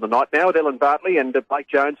Cameron Hart on the night. Now with Ellen Bartley, and Blake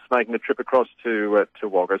Jones is making the trip across to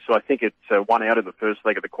Wagga. So I think it's one out in the first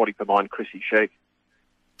leg of the quaddie for mine, Chrissy Chic.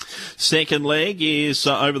 Second leg is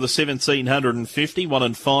over the 1750. 1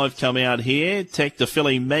 and 5 come out here. Tacta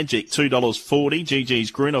Philly Magic, $2.40.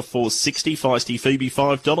 GG's Grinner, $4.60. Feisty Phoebe,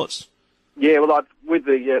 $5. Yeah, well, with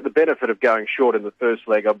the benefit of going short in the first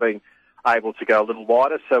leg, I've been able to go a little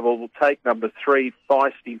wider. So we'll take number 3,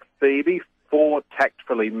 Feisty Phoebe. 4,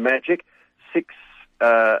 Tactfully Magic. 6,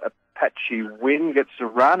 Apache Win gets a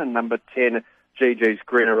run. And number 10, GG's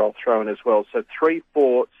Grinner, I'll throw in as well. So 3,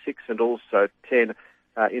 4, 6 and also 10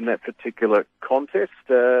 in that particular contest.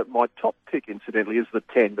 My top pick, incidentally, is the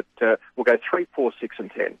 10, but we'll go 3, 4, 6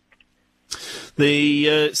 and 10.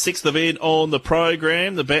 The sixth event on the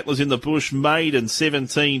program, the Battlers in the Bush Maiden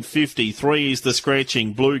 1753 is the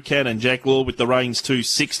scratching. Blue Cannon, Jack Law with the reins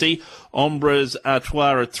 $2.60. Ombres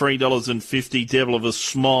Artois at $3.50. Devil of a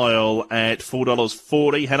Smile at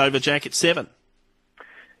 $4.40. Hanover Jack at 7.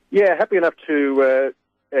 Yeah, happy enough to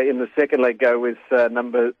in the second leg go with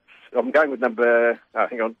number. I'm going with number.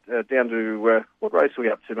 Hang on, down to what race are we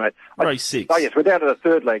up to, mate? Race 6. Oh yes, we're down to the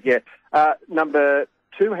third leg. Yeah, number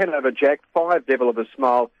 2, Hanover Jack, 5, Devil of a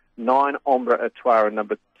Smile, 9, Ombre Artois, and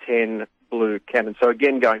number 10, Blue Cannon. So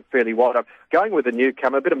again, going fairly wide. I'm going with a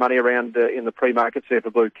newcomer, a bit of money around in the pre-markets there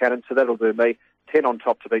for Blue Cannon, so that'll do me. 10 on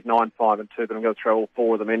top to beat 9, 5 and 2, but I'm going to throw all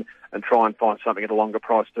 4 of them in and try and find something at a longer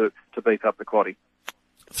price to beef up the quaddie.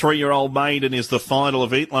 3-year-old Maiden is the final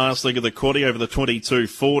event, last leg of the quaddie over the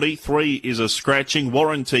 22.40. 3 is a scratching.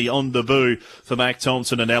 Warranty on debut for Mac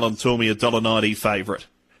Thompson and Alan Toomey, $1.90 favourite.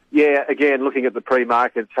 Yeah, again, looking at the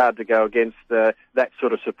pre-market, it's hard to go against that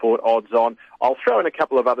sort of support odds on. I'll throw in a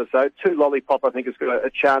couple of others, though. 2, Lollipop, I think, has got a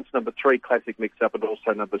chance. Number 3, Classic Mix-Up, and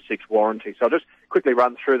also number 6, Warranty. So I'll just quickly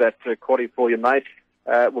run through that quaddie for you, mate.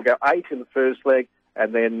 We'll go 8 in the first leg,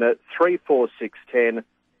 and then 3, 4, 6, 10,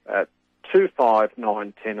 2, 5,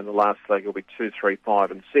 9, 10, and the last leg will be 2, 3,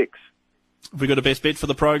 5, and 6. Have we got a best bet for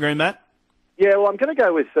the program, Matt? Yeah, well, I'm going to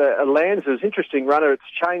go with Alanza's interesting runner. It's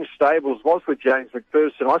changed stables, was with James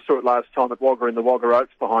McPherson. I saw it last time at Wagga in the Wagga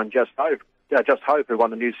Oaks behind Just Hope, who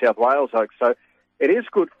won the New South Wales Oaks. So it is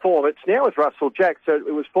good form. It's now with Russell Jack. So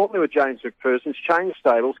it was formerly with James McPherson. It's changed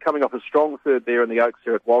stables, coming off a strong third there in the Oaks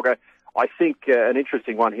there at Wagga. I think an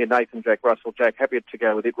interesting one here, Nathan Jack, Russell Jack. Happy to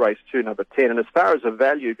go with it, race 2, number 10. And as far as the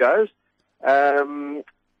value goes, settling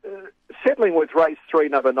with race 3,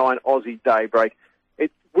 number 9, Aussie Daybreak.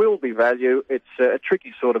 It will be value. It's a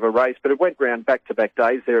tricky sort of a race, but it went round back-to-back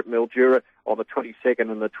days there at Mildura on the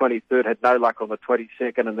 22nd and the 23rd, had no luck on the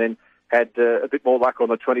 22nd, and then had a bit more luck on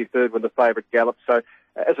the 23rd when the favourite galloped. So,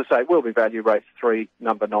 as I say, it will be value, race 3,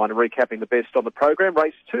 number 9, and recapping the best on the program,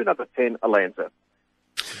 race 2, number 10, Alanza.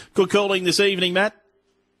 Good calling this evening, Matt.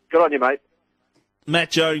 Good on you, mate.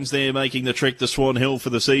 Matt Jones there making the trek to Swan Hill for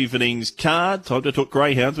this evening's card. Time to talk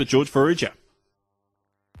greyhounds with George Farrugia.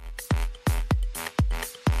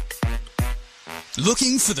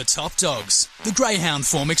 Looking for the top dogs. The Greyhound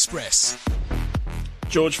Form Express.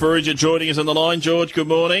 George Farrugia joining us on the line. George, good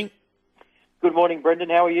morning. Good morning,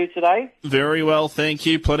 Brendan. How are you today? Very well, thank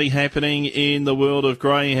you. Plenty happening in the world of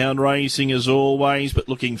greyhound racing as always, but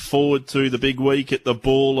looking forward to the big week at the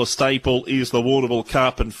Ball. A staple is the Warrnambool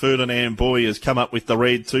Cup, and Ferdinand Boy has come up with the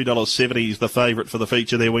red. $2.70 is the favourite for the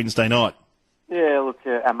feature there Wednesday night. Yeah, look,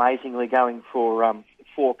 amazingly going for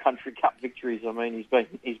 4 Country Cup victories. I mean,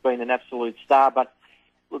 he's been an absolute star, but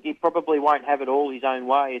look, he probably won't have it all his own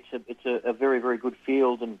way. It's a very, very good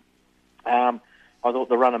field, and I thought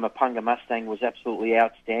the run of Mapunga Mustang was absolutely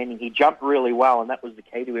outstanding. He jumped really well, and that was the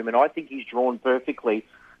key to him, and I think he's drawn perfectly.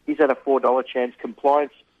 He's at a $4 chance.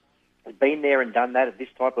 Compliance has been there and done that at this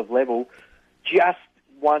type of level. Just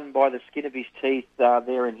won by the skin of his teeth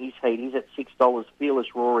there in his heat. He's at $6.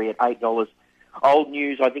 Fearless Rory at $8. Old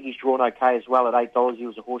News, I think he's drawn okay as well at $8. He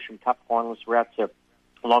was a Horsham Cup finalist. We're out to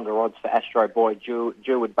longer odds for Astro Boy,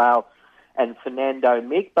 Jewwood Bale, and Fernando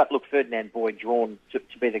Mick. But look, Ferdinand Boyd drawn to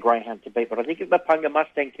be the greyhound to beat. But I think if Mapunga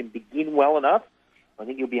Mustang can begin well enough, I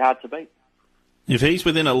think he'll be hard to beat. If he's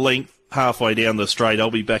within a length halfway down the straight, I'll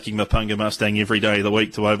be backing Mapunga Mustang every day of the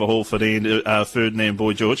week to overhaul Ferdinand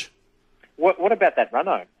Boyd, George. What about that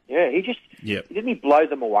runner? Yeah, didn't he blow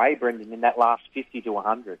them away, Brendan, in that last 50 to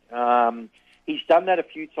 100? He's done that a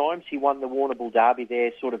few times. He won the Warrnambool Derby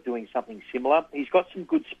there, sort of doing something similar. He's got some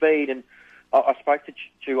good speed, and I spoke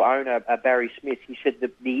to owner Barry Smith. He said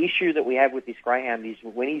the issue that we have with this greyhound is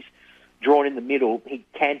when he's drawn in the middle, he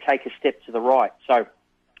can take a step to the right. So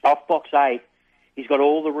off box 8, he's got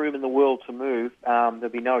all the room in the world to move. There'll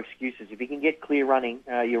be no excuses. If he can get clear running,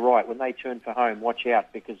 you're right. When they turn for home, watch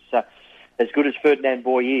out, because as good as Ferdinand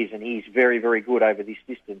Boy is, and he's very, very good over this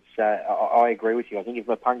distance, I agree with you. I think if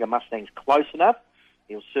Mapunga Mustang's close enough,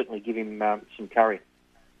 he'll certainly give him some curry.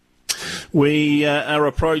 We are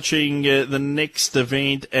approaching the next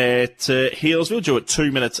event at Healesville, due at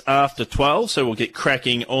 2 minutes after 12, so we'll get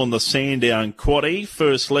cracking on the Sandown Quaddie.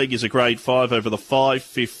 First leg is a grade 5 over the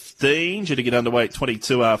 5.15, due to get underway at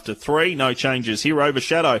 22 after 3. No changes here.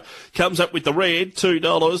 Overshadow comes up with the red,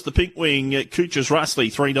 $2. The pink wing, Coochers Rustley,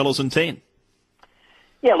 $3.10.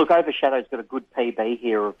 Yeah, look, Overshadow's got a good PB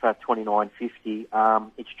here of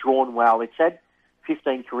 29.50. It's drawn well. It's had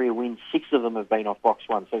 15 career wins. 6 of them have been off box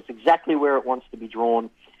 1. So it's exactly where it wants to be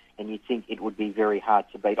drawn, and you'd think it would be very hard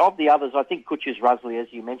to beat. Of the others, I think Coochers Rustley, as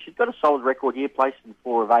you mentioned, got a solid record here, placed in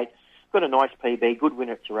 4 of 8. Got a nice PB, good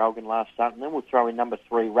winner at Terralgan last start. And then we'll throw in number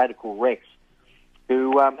 3, Radical Rex,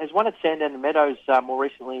 who has won at Sandown Meadows more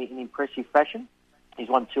recently in impressive fashion. He's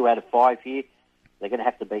won 2 out of 5 here. They're going to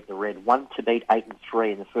have to beat the red. 1 to beat 8 and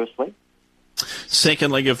 3 in the first leg.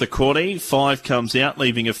 Second leg of the Quaddie, 5 comes out,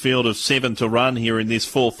 leaving a field of 7 to run here in this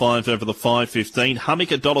 4-5 over the 5.15. Hummock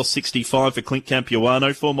 $1.65 for Clint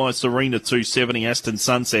Campuano. For My Serena $2.70. Aston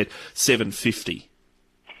Sunset $7.50.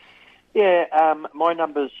 Yeah, my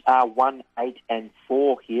numbers are 1, 8 and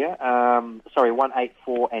 4 here. 1, 8,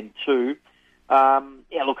 4 and 2.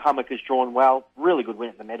 Yeah, look, Hummock has drawn well. Really good win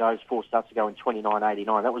at the Meadows 4 starts ago in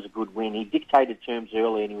 29.89. That was a good win. He dictated terms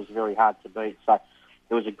early and he was very hard to beat. So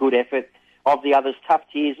it was a good effort. Of the others, Tough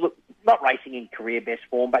Tears, look, not racing in career best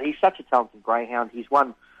form, but he's such a talented greyhound. He's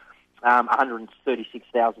won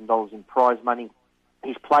 $136,000 in prize money.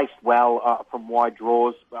 He's placed well from wide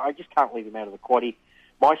draws. I just can't leave him out of the Quaddie.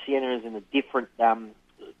 My Sienna is in a different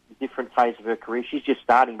phase of her career. She's just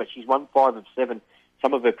starting, but she's won 5 of 7.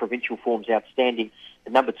 Some of her provincial form's outstanding. The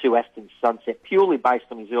number 2, Aston Sunset, purely based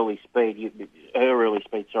on his early speed, her early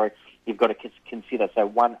speed, you've got to consider. So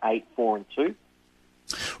 1, 8, 4 and 2.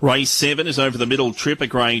 Race 7 is over the middle trip, a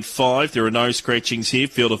grade 5. There are no scratchings here.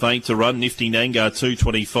 Field of 8 to run. Nifty Nangar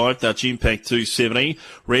 225. Dutch Impact 270.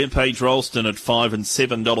 Rampage Ralston at $5 and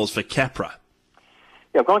 $7 for Capra.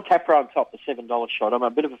 Yeah, I've gone Capra on top, the $7 shot. I'm a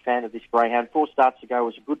bit of a fan of this greyhound. 4 starts ago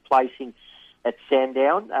was a good placing at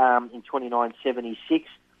Sandown in 29.76.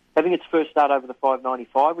 Having its first start over the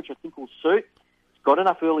 5.95, which I think will suit. It's got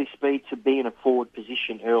enough early speed to be in a forward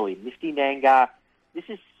position early. Nifty Nangar, this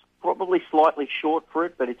is probably slightly short for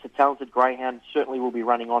it, but it's a talented greyhound. Certainly will be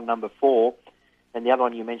running on number 4. And the other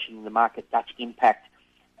one you mentioned in the market, Dutch Impact.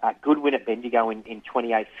 Good win at Bendigo in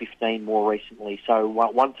 28.15 more recently. So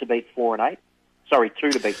 1 to beat 4 and 8. Sorry,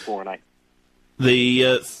 2 to beat 4 and 8.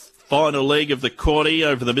 The final leg of the quarter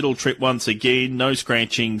over the middle trip once again. No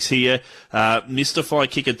scratchings here. Mystify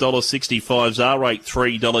Kick $1.65.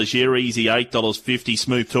 R8 $3. Yeah, Easy $8.50.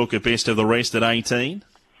 Smooth Talker best of the rest at 18.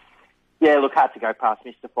 Yeah, look, hard to go past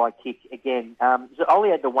Mystify Kick again. Ollie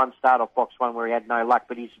had the one start off box 1 where he had no luck,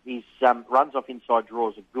 but his runs off inside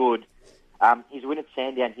draws are good. His win at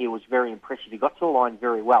Sandown here was very impressive. He got to the line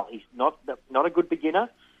very well. He's not a good beginner,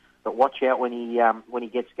 but watch out when he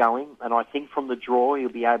gets going. And I think from the draw he'll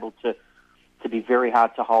be able to be very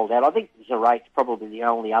hard to hold out. I think Zerate's probably the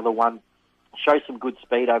only other one. Shows some good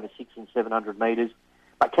speed over 600 and 700 metres,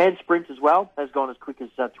 but can sprint as well. Has gone as quick as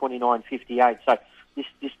 29.58. So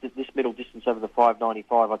this middle distance over the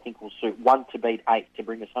 5.95 I think will suit. 1 to beat 8 to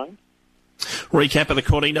bring us home. Recap of the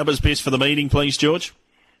quarter numbers best for the meeting, please, George.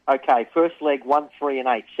 Okay, first leg 1, 3 and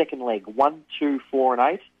 8. Second leg 1, 2, 4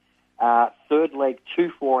 and 8. Third leg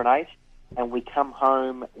 2, 4 and 8, and we come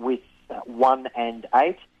home with 1 and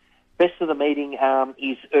 8. Best of the meeting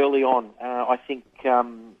is early on. I think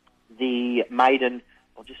the maiden.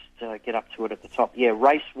 I'll just get up to it at the top. Yeah,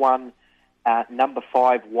 race 1. Number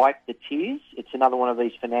 5, Wipe the Tears. It's another one of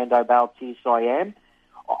these Fernando Bale Tears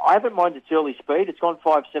I haven't minded its early speed. It's gone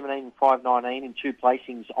 5.17 and 5.19 in 2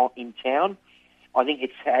 placings in town. I think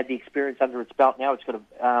it's had the experience under its belt now. It's got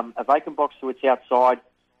a vacant box to its outside,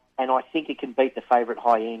 and I think it can beat the favourite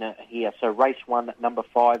Hyena here. So race 1, number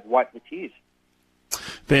 5, Wipe the Tears.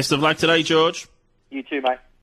 Best of luck today, George. You too, mate.